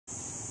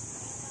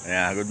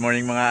Ayan, good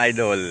morning mga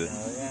idol.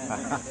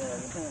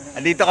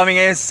 Andito kami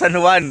ngayon sa San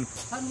Juan.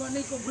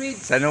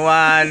 San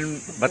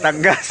Juan,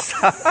 Batangas.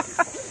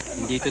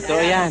 Hindi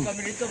totoo yan.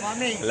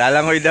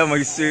 Lalangoy daw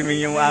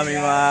mag-swimming yung aming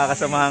mga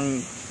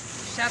kasamahang.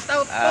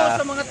 Shoutout po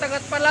sa mga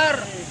tagat-palar.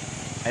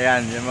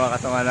 Ayan, yung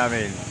mga kasama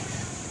namin.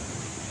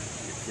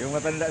 Yung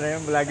matanda na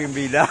yung laging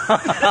bida.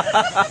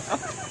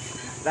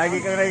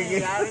 Lagi kang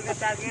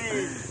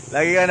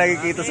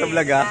nakikita sa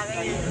vlog ha.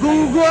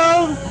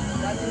 Gunggong!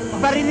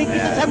 Parinig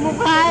kita sa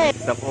mukha eh.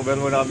 Stop over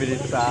muna kami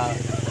dito sa...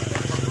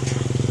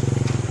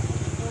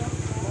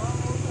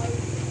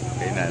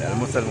 Okay na,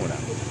 almusal muna.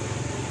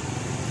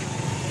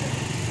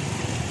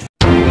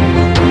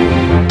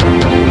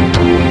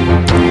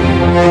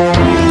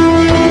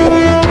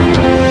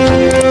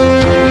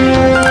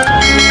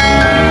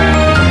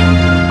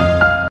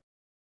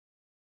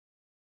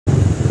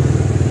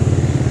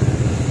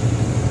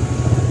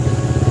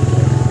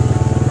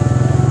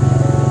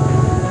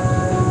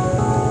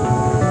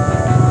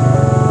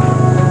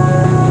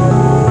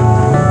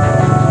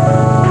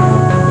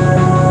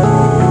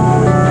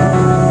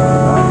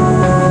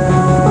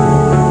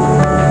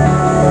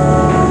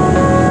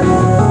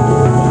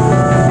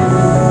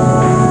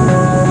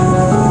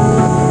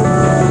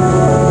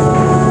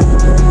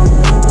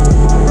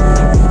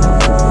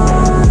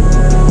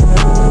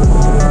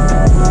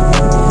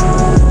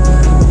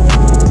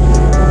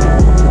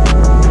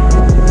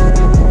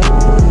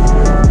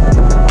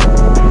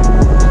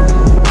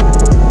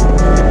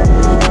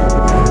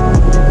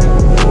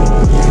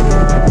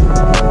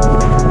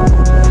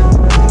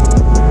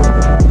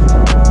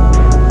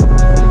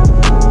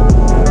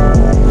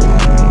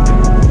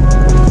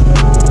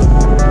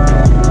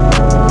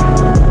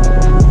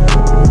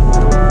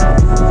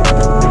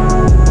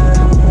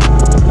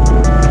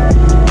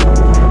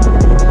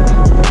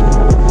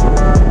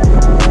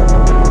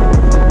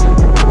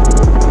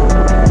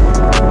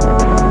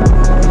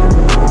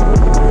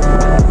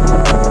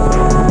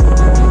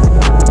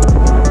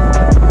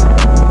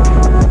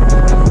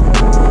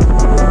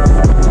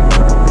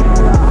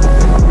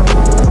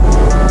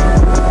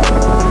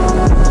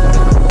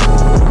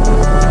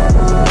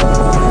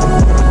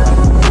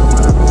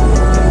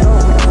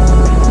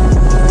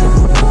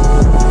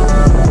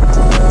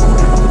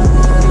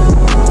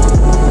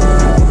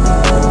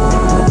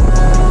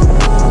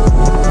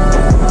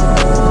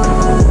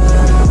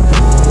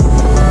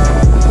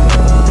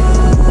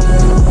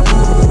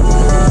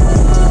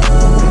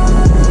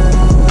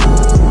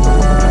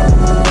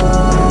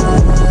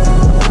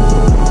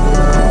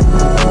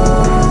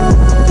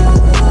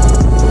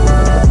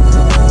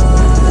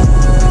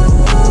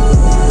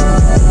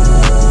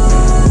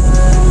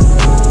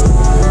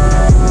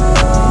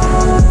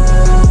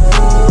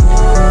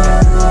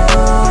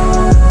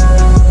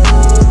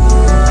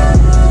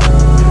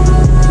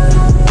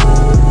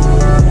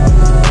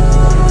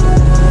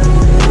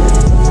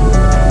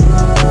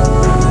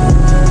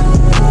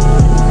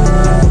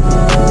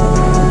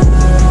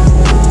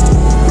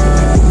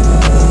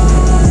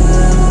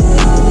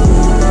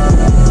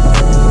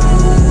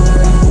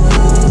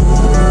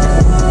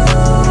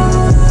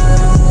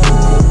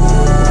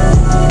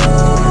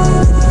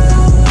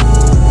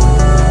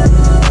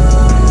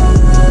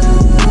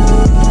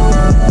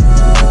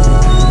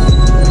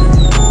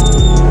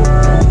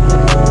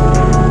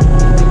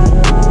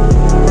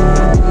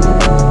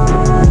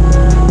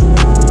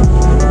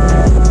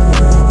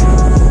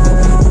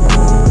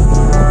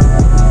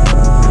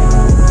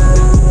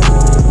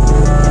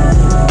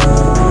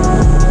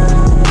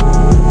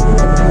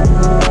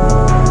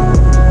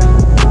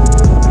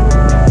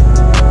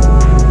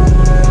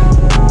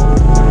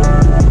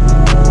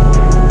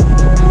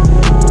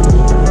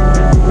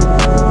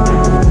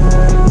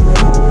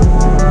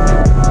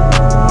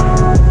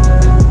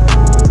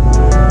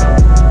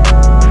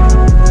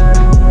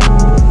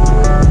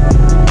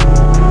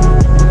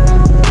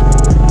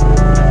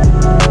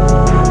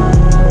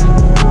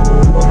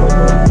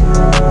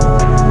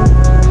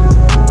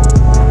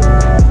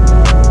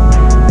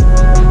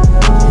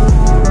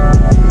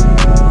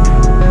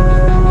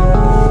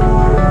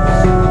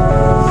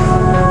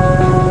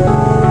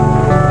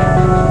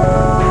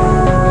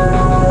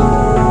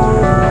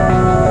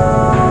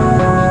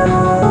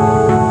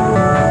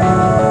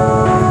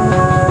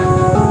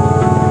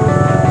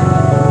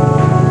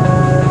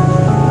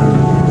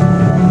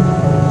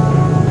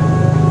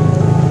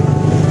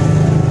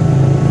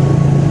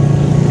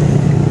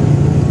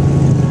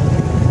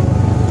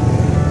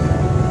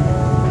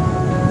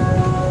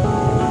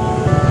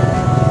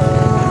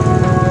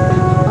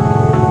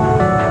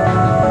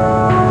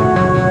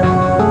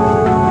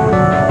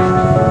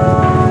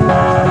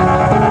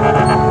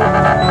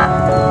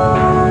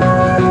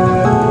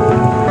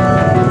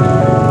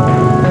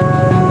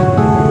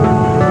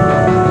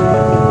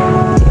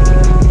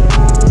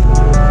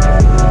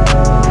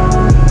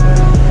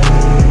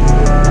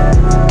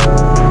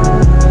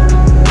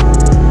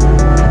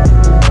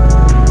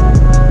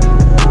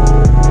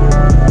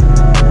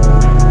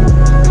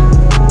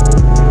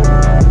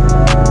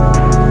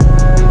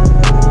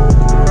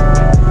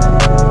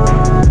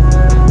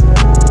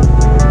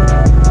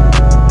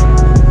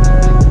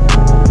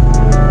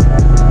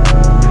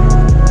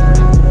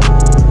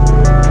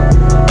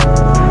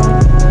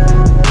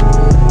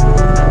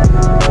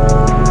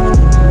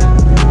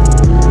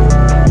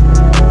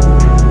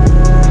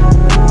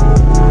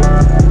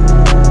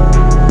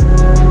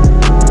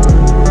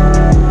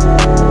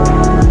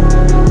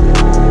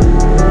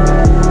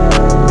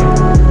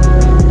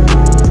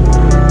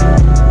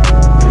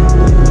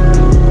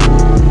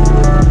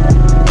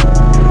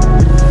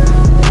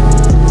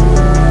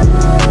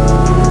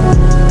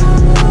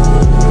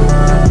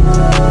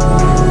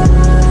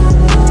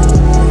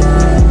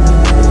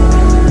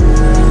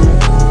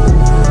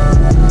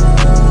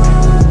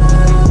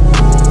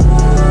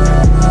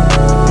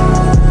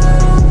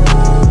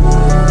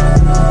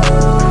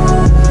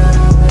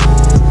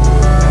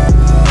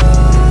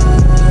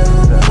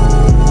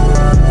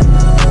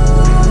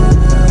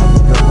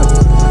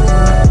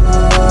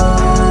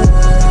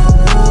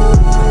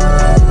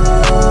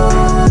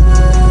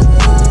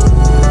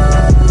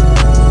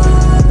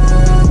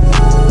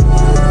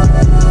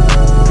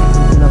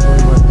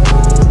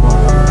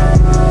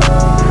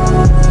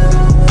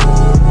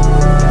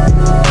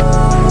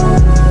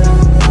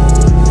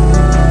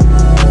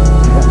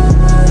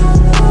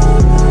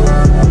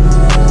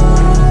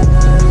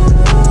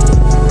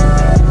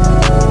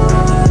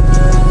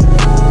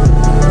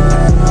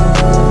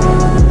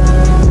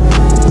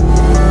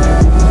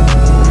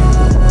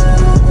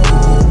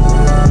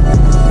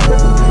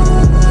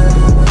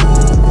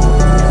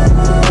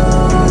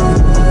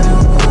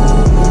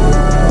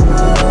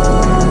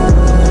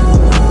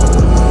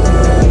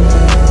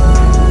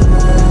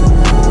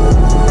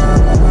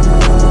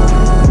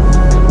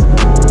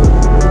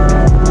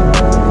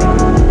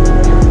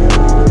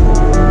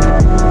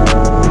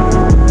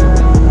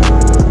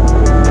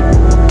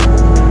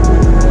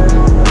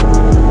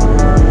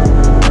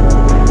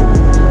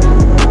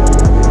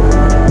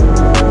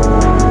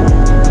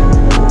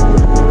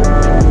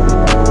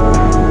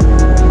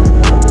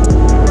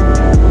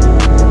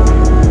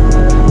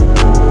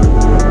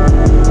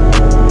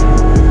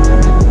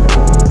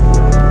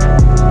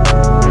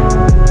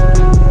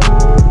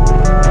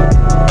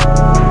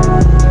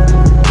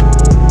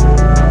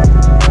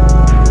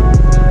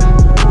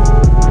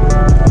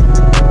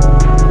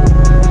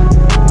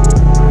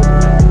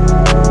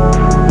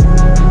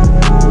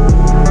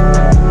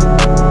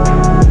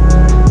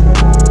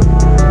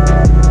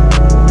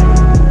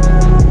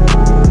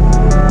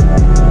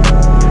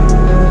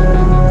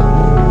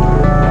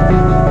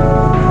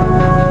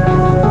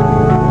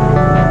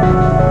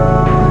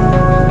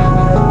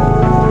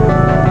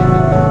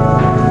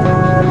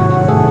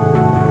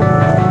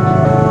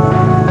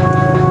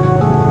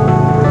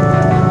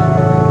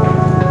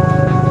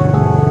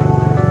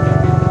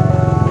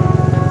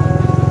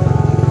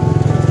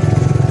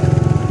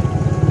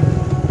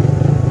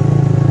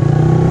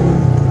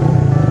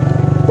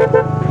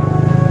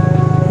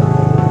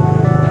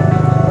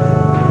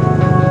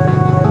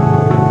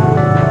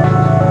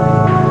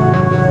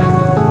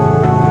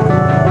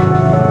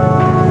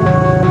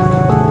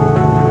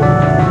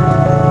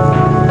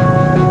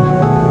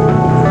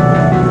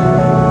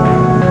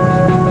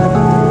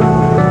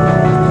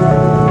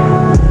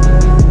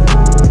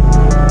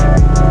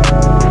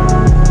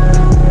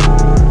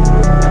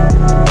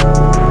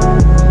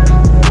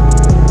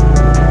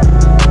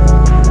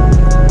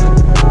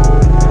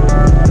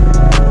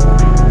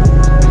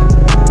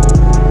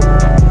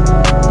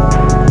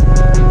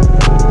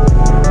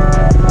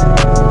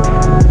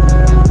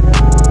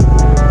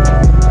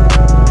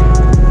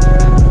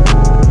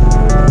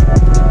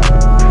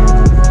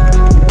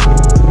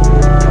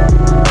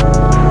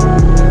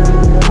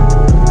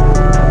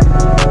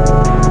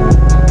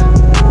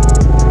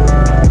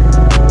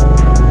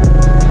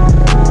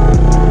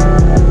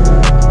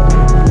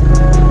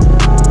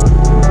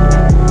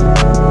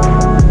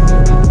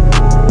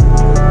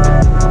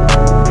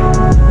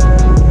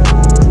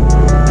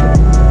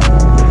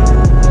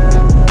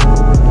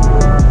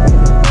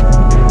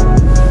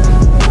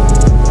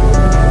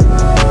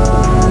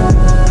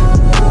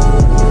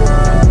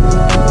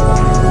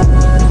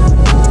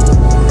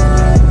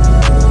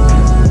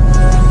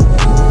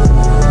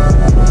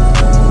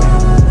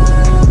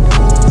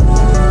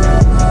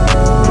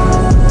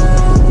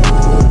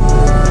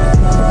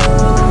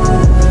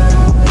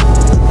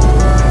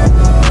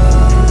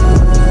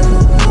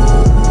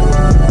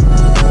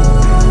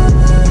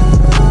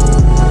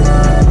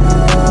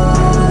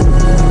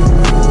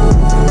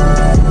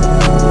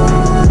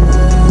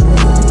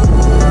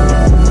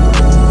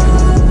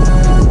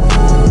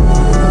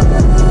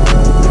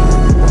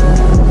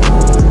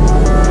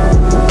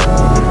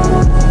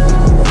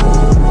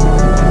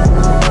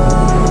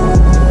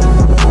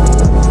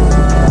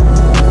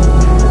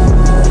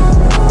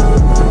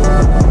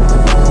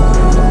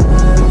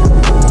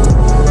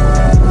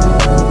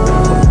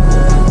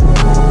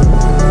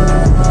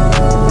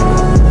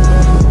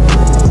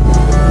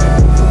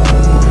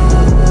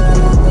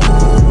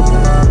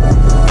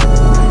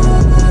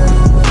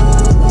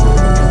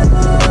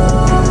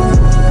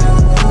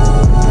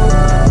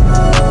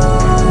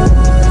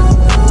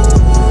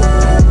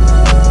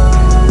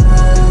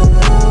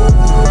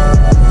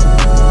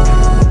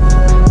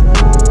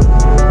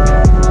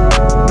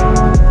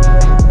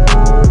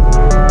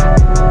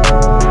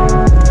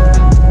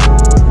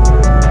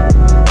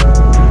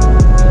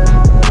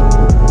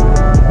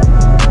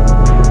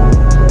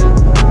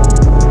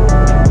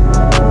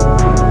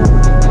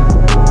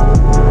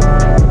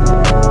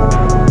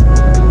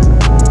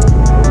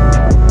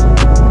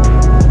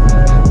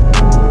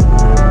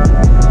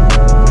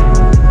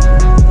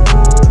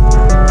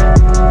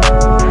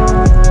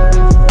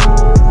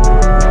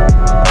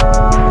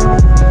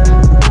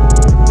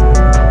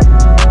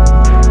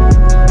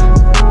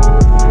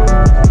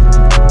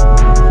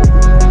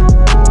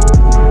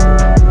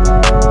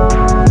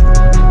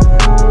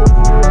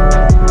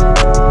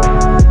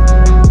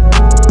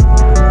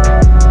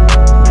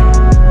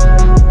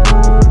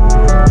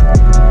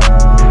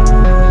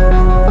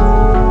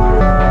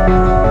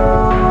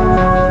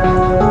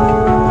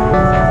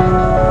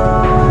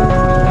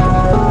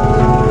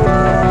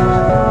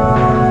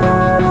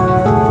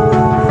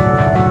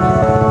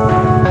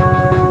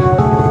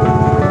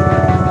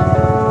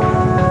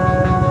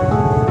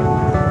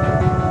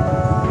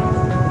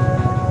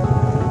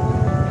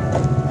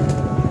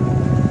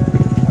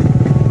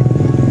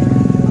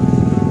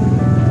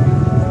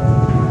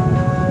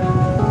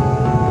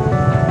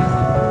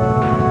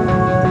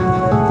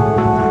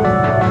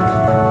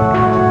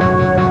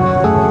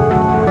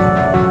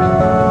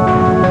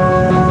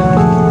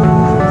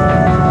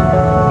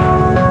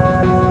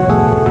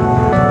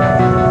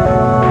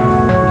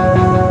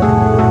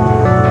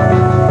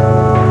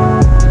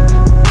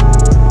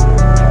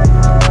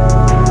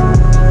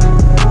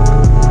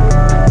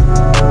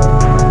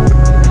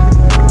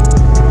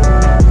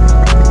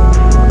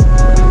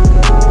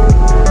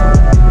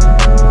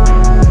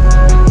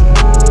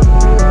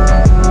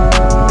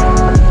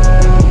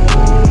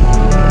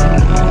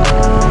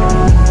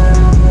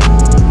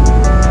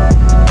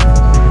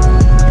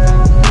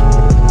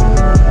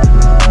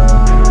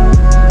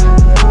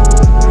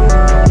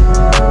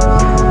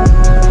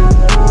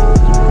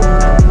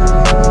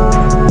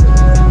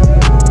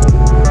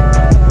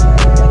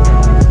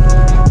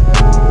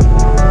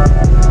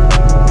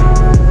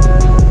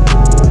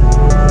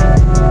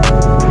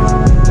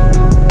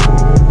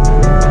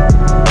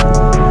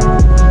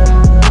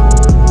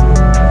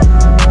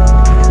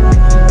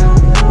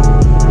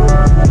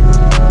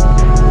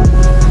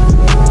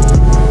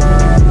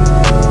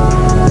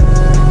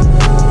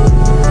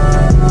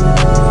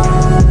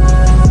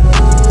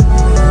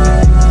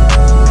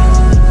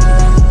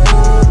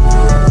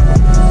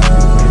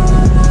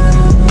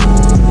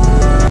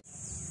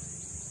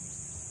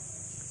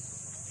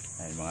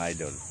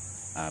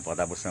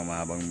 kakatapos ng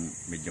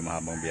medyo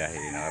mahabang biyahe,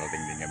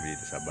 nakarating din kami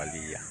dito sa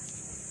Laiya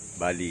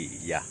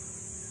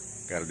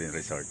Garden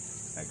Resort.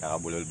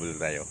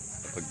 Nagkakabulol-bulol tayo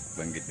pag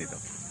banggit nito.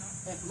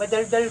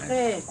 Madaldal ka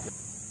eh.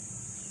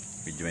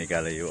 Medyo may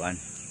kalayuan.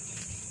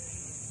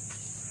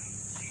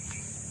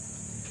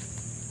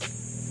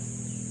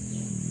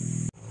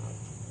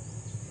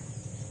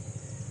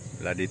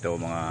 Wala dito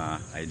mga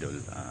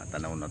idol,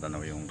 tanaw na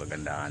tanaw yung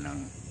kagandahan ng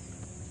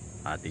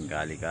ating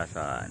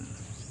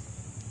kalikasan.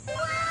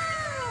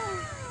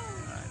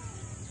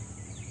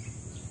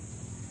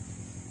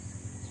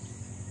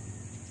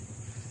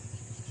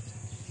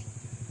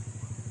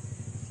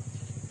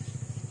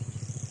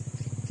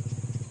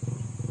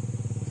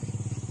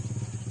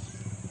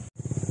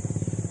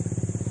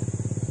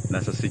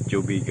 Nasa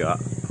Sitio Biga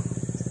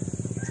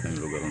ang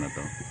lugar na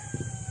to.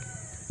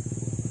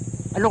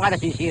 Ano ka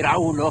nasisira,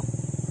 ulo?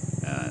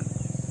 Yan.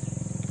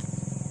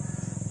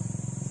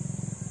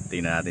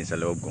 Tingnan natin sa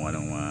loob kung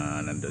anong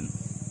nandun.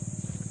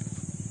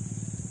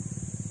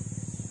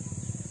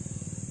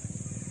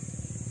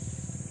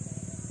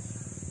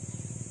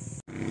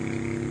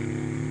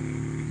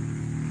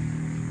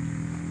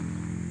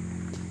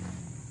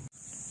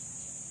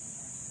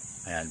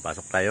 Ayan,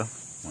 pasok tayo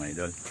mga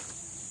idol.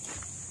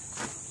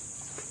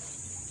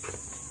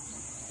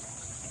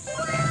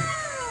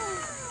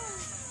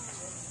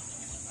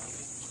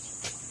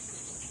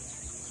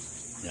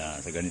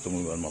 Yan, sa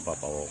ganitong lugar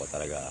mapapawo ko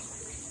talaga.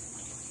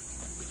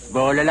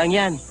 Bola lang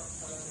yan.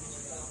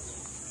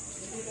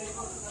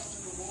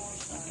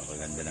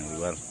 Napakaganda ng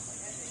lugar.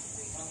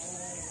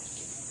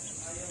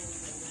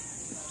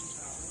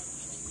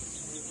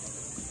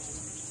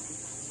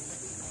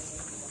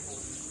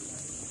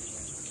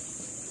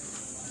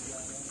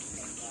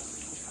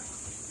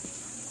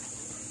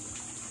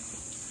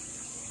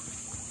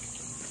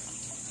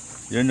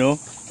 Yun no?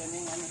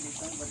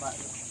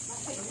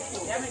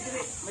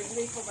 May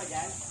grade po ba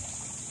dyan?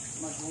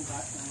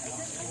 Magbugat na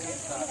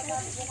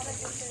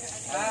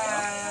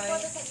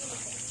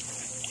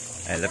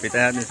Ay,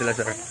 lapitan natin sila,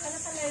 sir.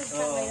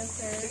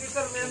 Sige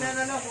sir, may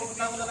ano,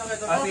 pupunta ko na lang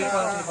ito. Nakalive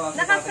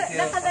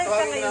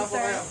ka ngayon,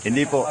 sir?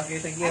 Hindi po. Okay,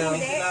 thank you.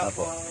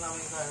 Apo.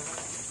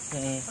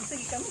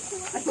 Sige ka mo.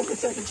 Ay,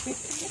 mag-sorry.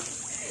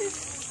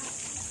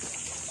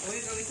 Uy,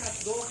 Lisa,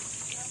 go.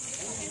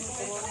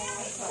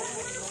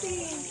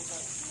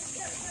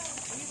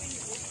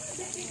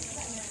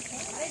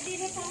 Ay, di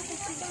na po ako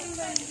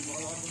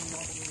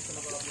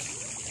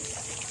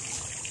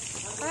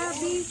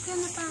bis ka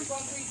na pa.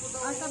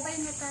 Sabay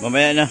na tayo.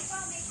 Mamaya na.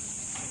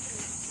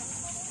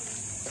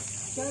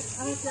 Check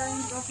out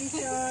line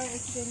officer,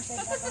 extended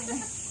ako na.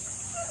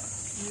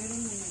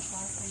 Meron mo na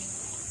pa.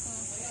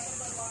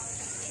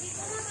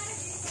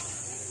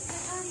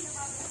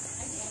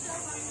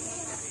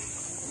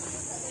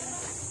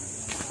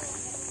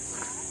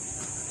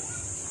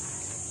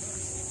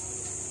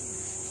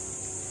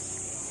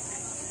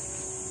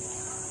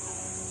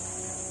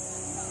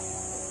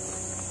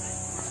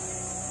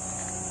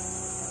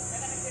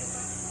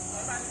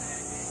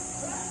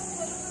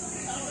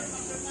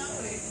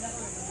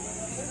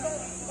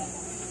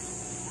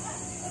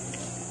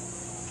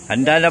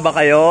 Handa na ba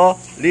kayo?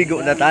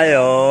 Ligo na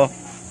tayo.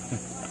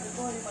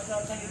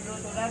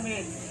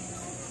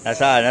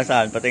 Nasaan?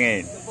 Nasaan?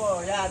 Patingin. Ito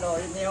po, yan o,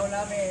 inihaw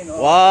namin.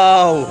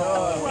 Wow!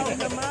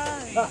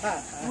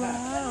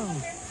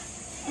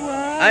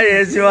 Ay,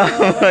 yes, wow!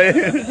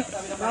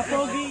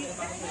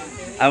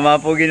 Ang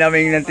mapugi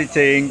namin ng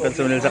teaching,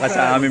 personal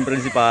sa aming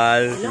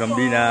principal, si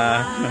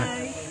Bambina.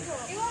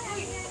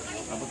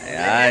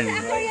 Ayan.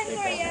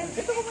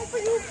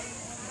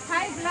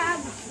 Hi,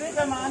 vlog.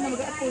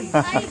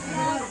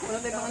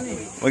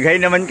 Mag-hi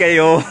naman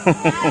kayo.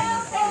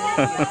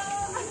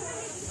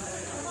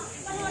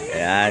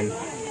 Ayan.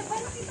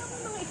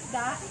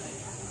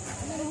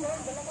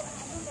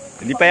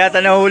 Hindi pa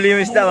yata nahuli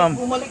yung isda, ma'am.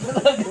 Bumalik na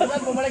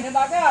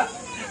dagat.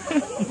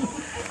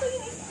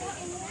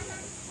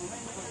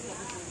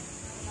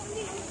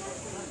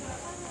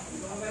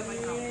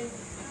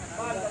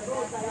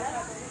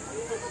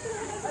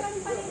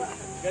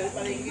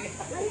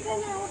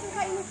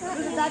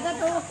 Sa dagat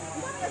to.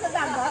 Sa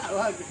dagat.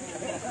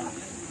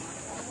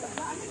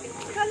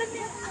 Kalat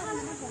niya.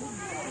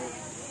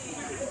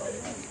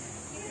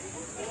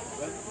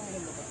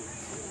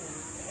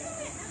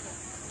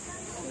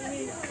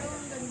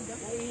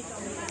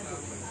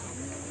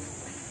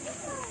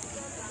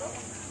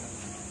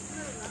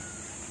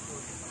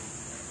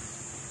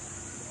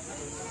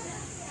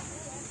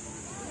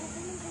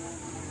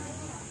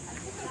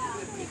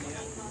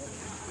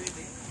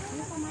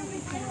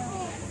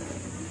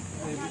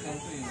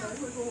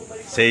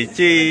 Say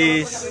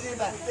cheese.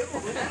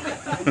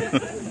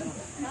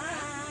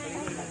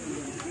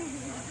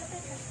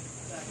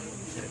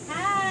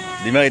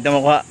 Di makita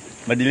mo ka,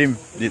 madilim.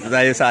 Dito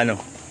tayo sa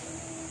ano.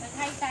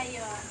 Mag-hi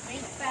tayo.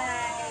 Grade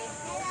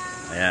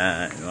 5.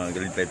 Ayan, mga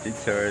grade 5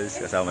 teachers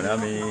kasama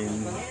namin.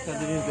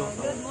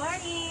 Good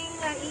morning,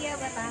 Laiya,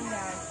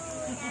 Batangas.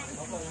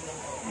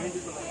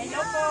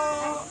 Hello po.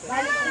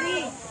 Balik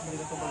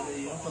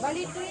 3.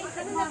 Balik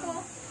 3. Ano na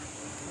po?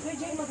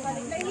 Laiya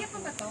pa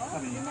ba to?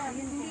 Hindi na.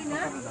 Hindi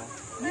na?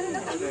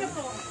 Natatami na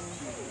po.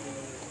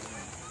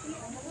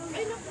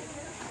 Ay, naku.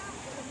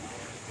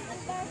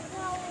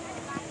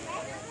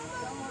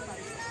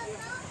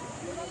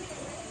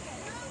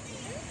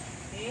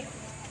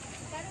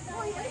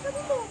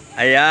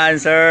 Ayan,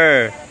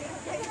 sir.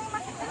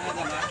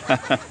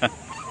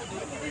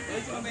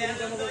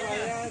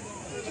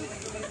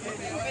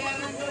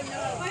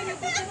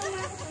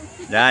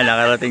 Yan,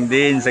 nakarating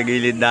din sa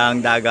gilid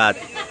ng dagat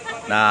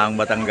ng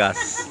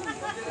Batangas.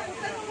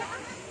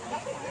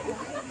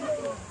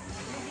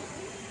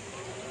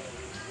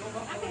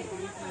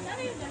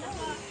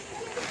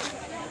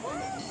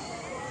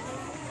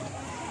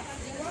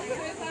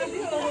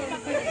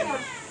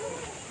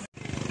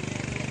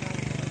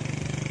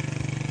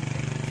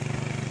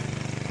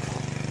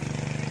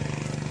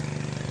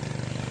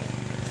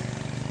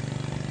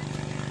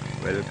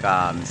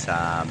 Welcome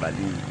sa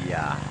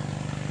Laiya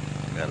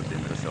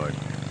Garden Resort.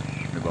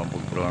 Ano ba ang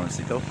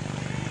pag-pronounce ito?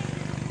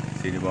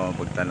 Sino ba ang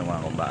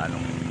pagtanungan kung ba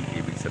anong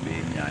ibig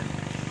sabihin yan?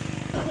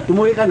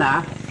 Tumuwi ka na?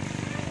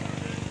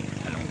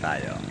 Anong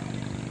tayo?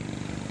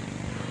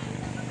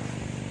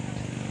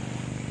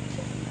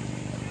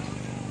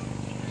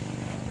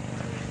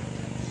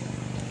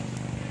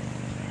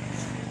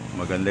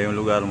 Maganda yung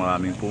lugar,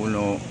 maraming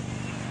puno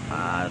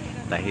at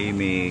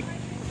tahimik.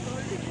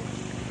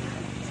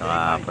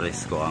 Saka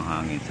presko ang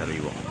hangin sa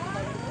liwa.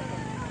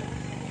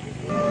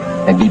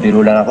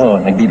 Nagbibiro lang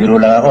ako.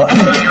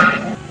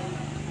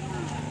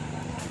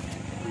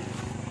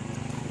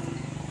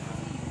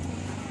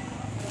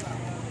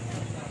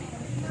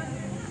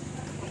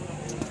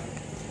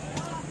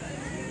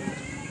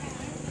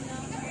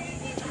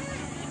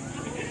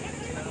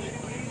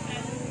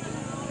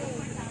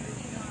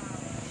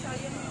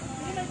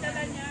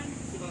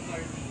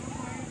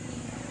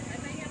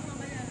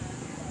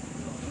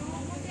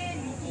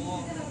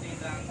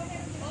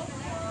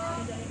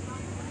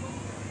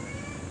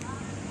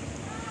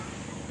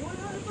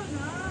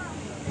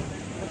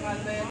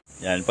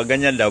 Yan, pag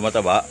ganyan daw,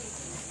 mataba.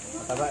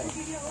 Mataba eh.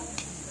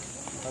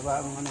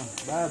 Mataba ang ano,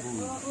 baboy.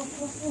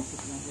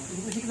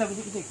 Bisik lang,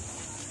 bisik.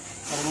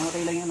 Para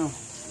mamatay lang yung ano.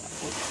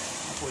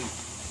 Apoy.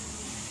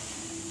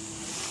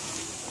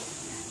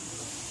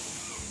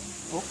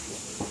 Okay.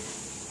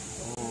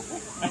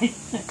 Ay!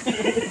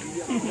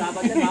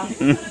 Dapat yan ha?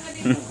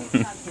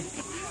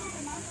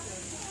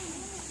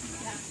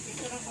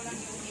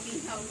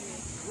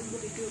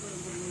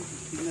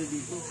 Signal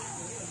dito.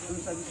 Ano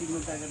sabi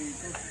signal tayo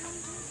rito?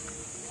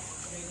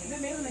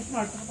 Meron na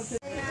smart.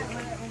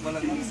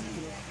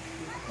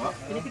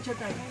 Pinipicture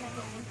tayo.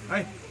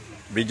 Ay!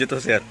 Video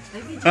to, sir.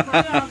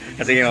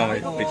 Sige nga,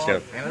 may picture.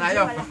 Ayun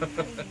tayo.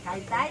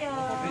 Kain tayo.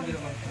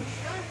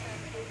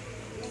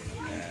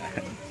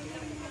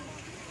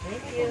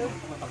 Thank you.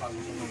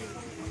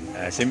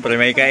 Siyempre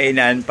may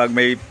kainan. Pag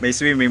may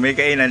swimming, may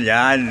kainan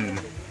yan.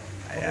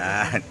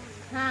 Ayan.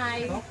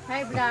 Hi.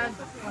 Hi, vlog.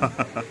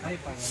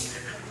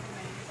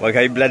 Huwag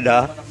high blood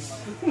ha.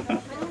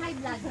 Anong hi,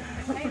 vlog?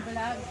 Hi,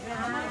 vlog.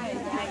 Hi.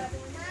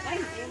 Hi.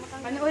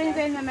 Panuorin ko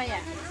yun mamaya.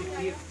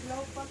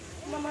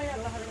 Mamaya.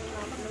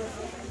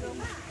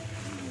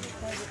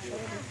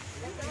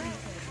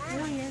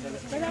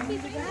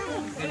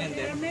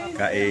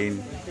 Kain.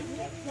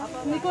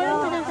 Hindi ko alam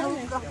kung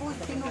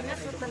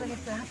nasa talaga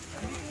sa.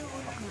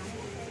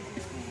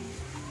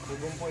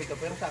 Bubong po ito,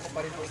 pero sako pa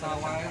rin po sa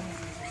Juan.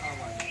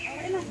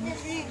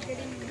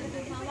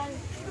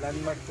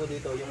 Landmark po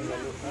dito, yung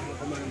lalo.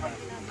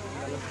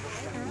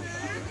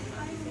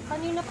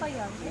 Kanina pa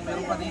yan.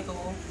 Meron pa dito.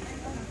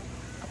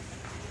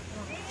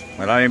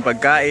 Maraming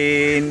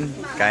pagkain.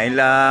 Kain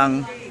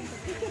lang.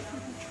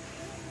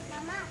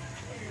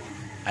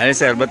 Ano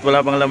sir, ba't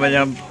wala pang laman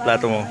yung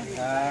plato mo?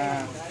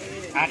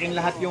 Akin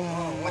lahat yung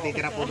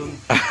matitira po dun.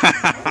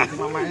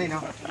 Mamali,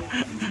 no?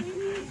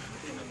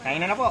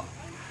 Kain na po.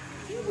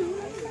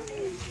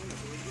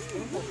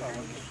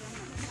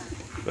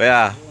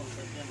 Kuya.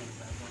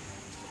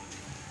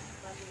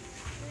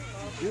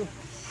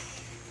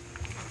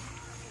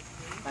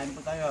 Kain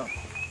po tayo.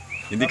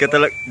 Hindi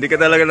ka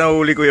talaga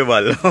nahuli, Kuya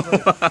Bal.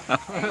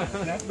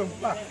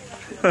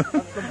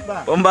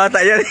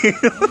 Pambata yan.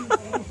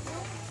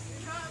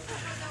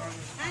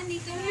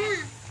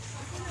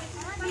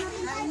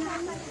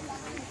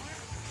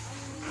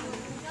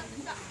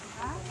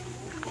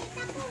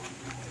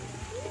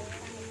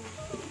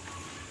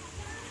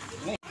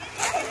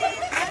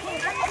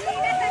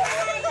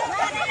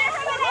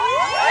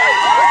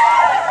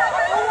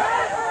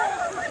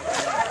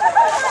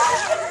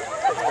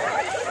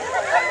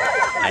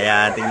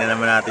 Ayan, tingnan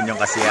naman natin yung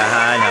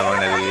kasiyahan habang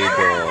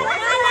naliligo.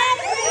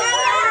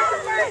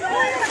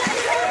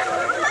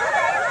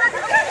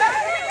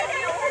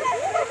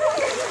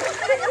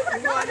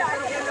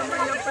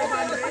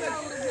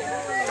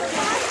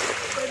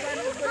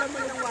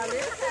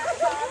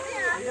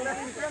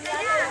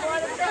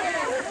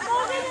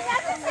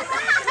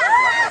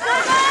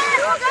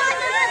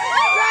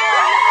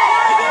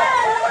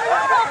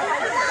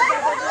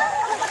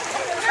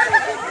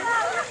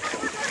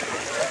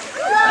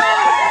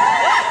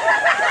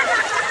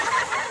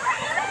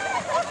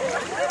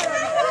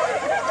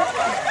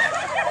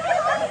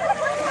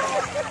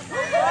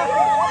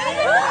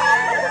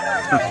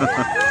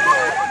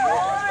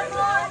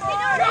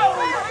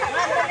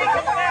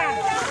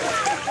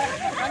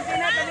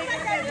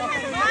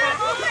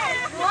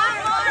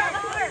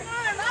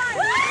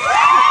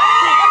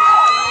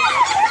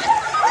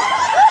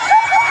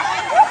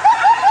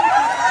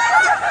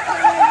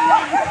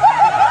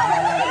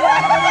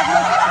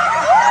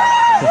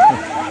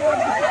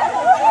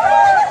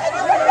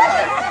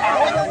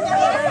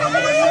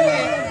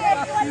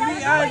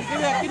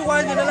 Kinuha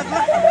niya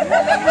nalaglag.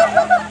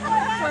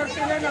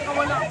 Swerte na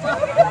nakawala pa.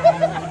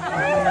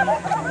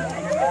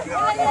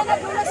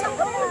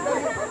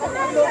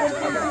 Doon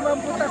po si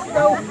Mambutas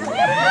daw.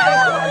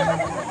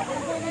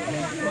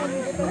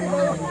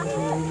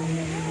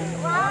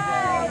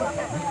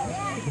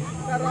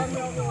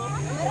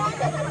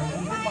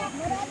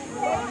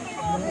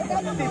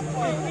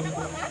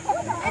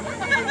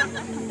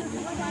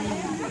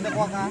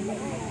 Nakuha ka?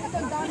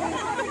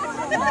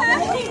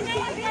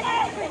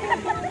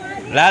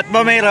 Lahat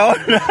ba mayroon?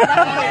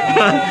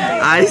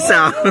 Ayos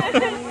ah.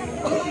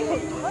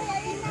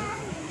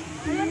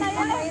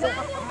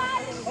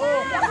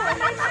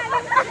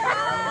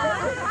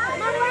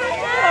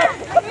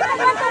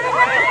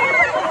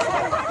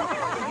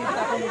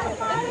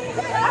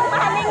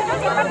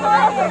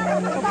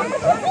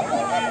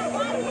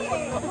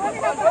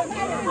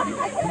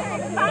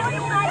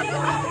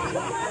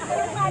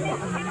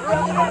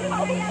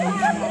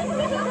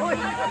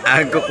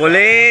 Ang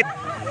kukulit.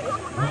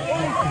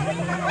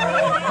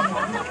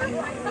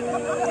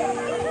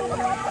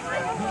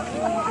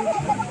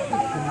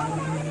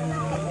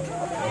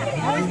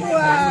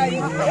 Buhay!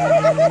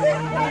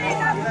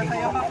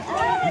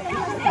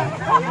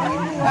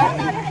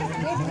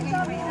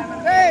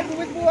 Hey,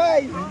 buwis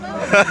buhay!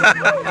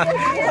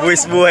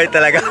 Buwis buhay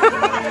talaga.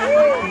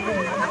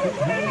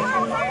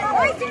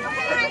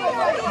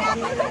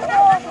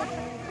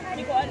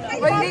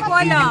 Hindi ko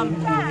alam.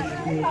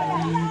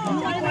 Hindi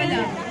ko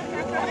alam.